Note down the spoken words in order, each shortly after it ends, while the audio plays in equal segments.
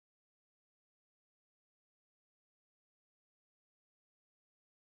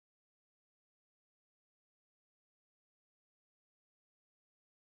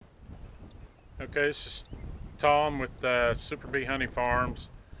Okay, this is Tom with Super Bee Honey Farms.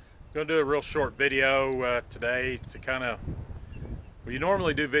 I'm going to do a real short video today to kind of, well, you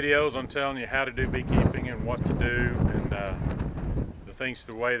normally do videos on telling you how to do beekeeping and what to do and the things,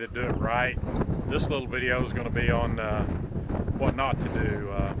 the way to do it right. This little video is going to be on what not to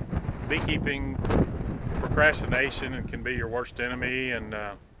do. Beekeeping, procrastination, and can be your worst enemy, and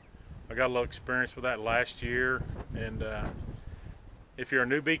I got a little experience with that last year. And if you're a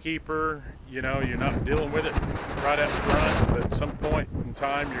new beekeeper, you know, you're not dealing with it right up front, but at some point in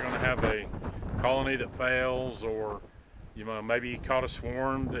time you're going to have a colony that fails, or you know, maybe you caught a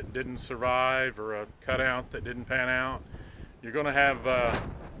swarm that didn't survive, or a cutout that didn't pan out. You're going to have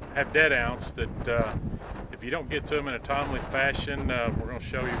dead ounts that if you don't get to them in a timely fashion, we're going to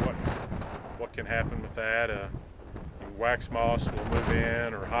show you what can happen with that. Wax moths will move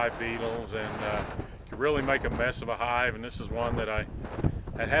in, or hive beetles, and can really make a mess of a hive. And this is one that I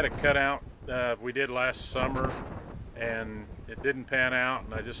had a cutout we did last summer, and it didn't pan out,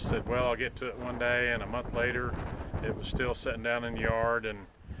 and I just said, well, I'll get to it one day, and a month later it was still sitting down in the yard. And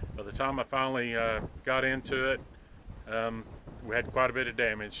by the time I finally got into it, we had quite a bit of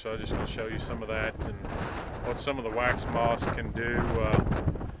damage. So I'm just going to show you some of that and what some of the wax moths can do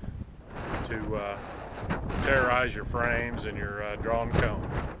to terrorize your frames and your drawn comb.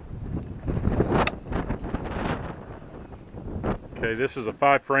 Okay, this is a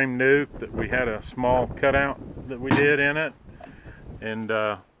 5-frame nuke that we had a small cutout that we did in it, and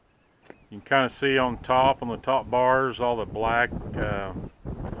you can kind of see on top, on the top bars, all the black kind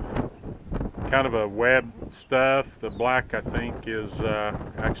of a web stuff. The black, I think, is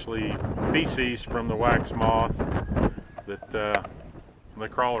actually feces from the wax moth that when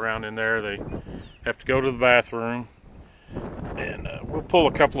they crawl around in there, they have to go to the bathroom. And we'll pull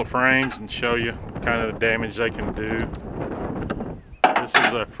a couple of frames and show you kind of the damage they can do. This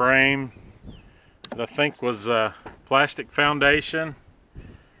is a frame that I think was plastic foundation,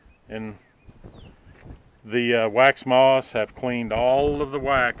 and the wax moths have cleaned all of the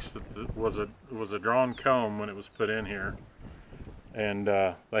wax that was a drawn comb when it was put in here, and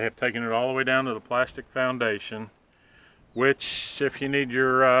they have taken it all the way down to the plastic foundation, which, if you need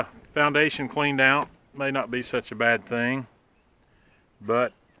your foundation cleaned out, may not be such a bad thing.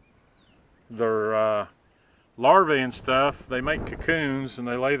 But their larvae and stuff, they make cocoons and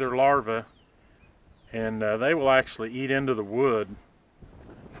they lay their larvae, and they will actually eat into the wood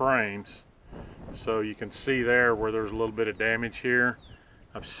frames. So you can see there where there's a little bit of damage here.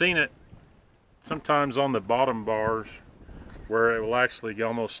 I've seen it sometimes on the bottom bars where it will actually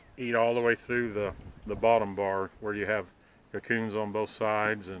almost eat all the way through the bottom bar where you have cocoons on both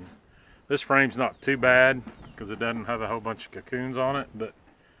sides. And this frame's not too bad because it doesn't have a whole bunch of cocoons on it, but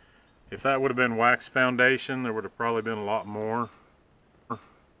if that would have been wax foundation, there would have probably been a lot more.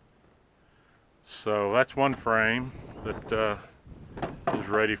 So that's one frame that is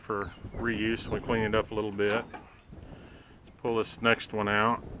ready for reuse. We clean it up a little bit. Let's pull this next one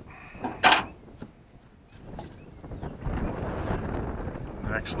out.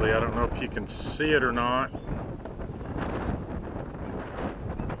 Actually, I don't know if you can see it or not,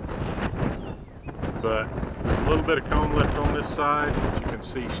 but there's a little bit of comb left on this side, but you can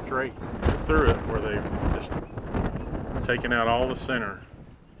see straight through it where they've just taken out all the center.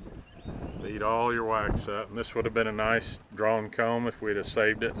 They eat all your wax up, and this would have been a nice drawn comb if we'd have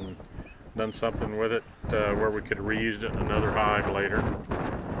saved it and done something with it where we could have reused it in another hive later.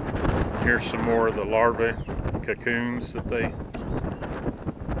 Here's some more of the larvae cocoons that they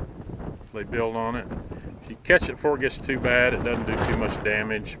build on it. If you catch it before it gets too bad, it doesn't do too much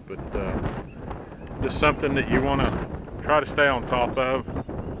damage, but just something that you want to try to stay on top of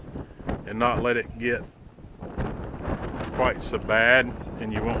and not let it get quite so bad,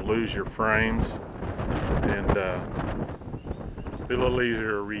 and you won't lose your frames, and be a little easier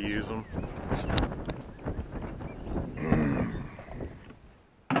to reuse them.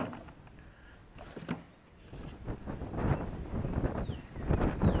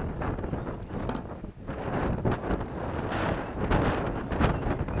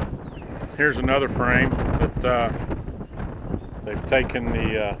 Here's another frame that they've taken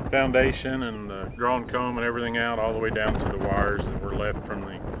the foundation and the drawn comb and everything out all the way down to the wires that were left from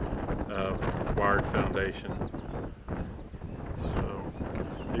the wired foundation. So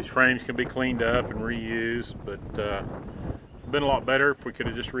these frames can be cleaned up and reused, but it'd been a lot better if we could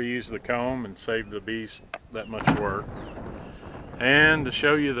have just reused the comb and saved the bees that much work. And to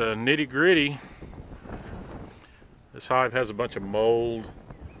show you the nitty-gritty, this hive has a bunch of mold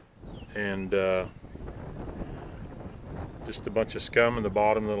and just a bunch of scum in the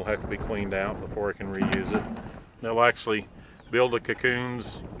bottom that'll have to be cleaned out before I can reuse it. They'll actually build the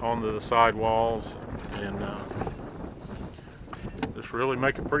cocoons onto the side walls, and just really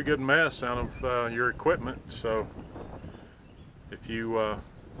make a pretty good mess out of your equipment. So if you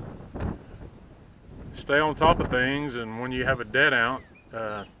stay on top of things, and when you have a dead out,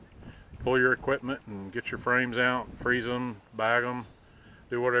 pull your equipment and get your frames out, freeze them, bag them,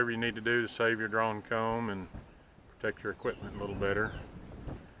 do whatever you need to do to save your drawn comb and protect your equipment a little better.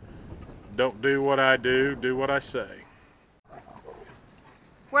 Don't do what I do, do what I say.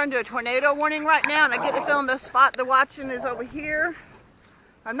 We're under a tornado warning right now, and I get the feeling the spot they're watching is over here.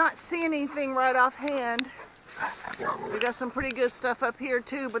 I'm not seeing anything right offhand. We got some pretty good stuff up here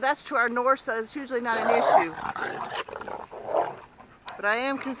too, but that's to our north, so it's usually not an issue. But I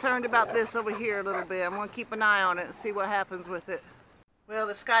am concerned about this over here a little bit. I'm going to keep an eye on it and see what happens with it. Well,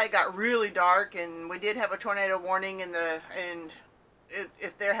 the sky got really dark, and we did have a tornado warning, and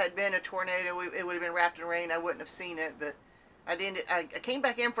if there had been a tornado, it would have been wrapped in rain. I wouldn't have seen it, but I came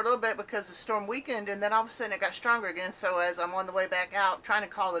back in for a little bit because the storm weakened, and then all of a sudden it got stronger again. So as I'm on the way back out, trying to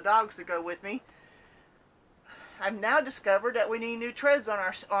call the dogs to go with me, I've now discovered that we need new treads on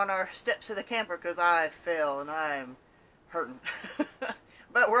our steps to the camper because I fell and I'm hurting.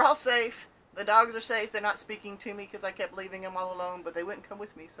 But we're all safe. The dogs are safe. They're not speaking to me because I kept leaving them all alone, but they wouldn't come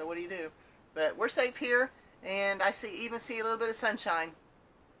with me, so what do you do? But we're safe here, and I even see a little bit of sunshine.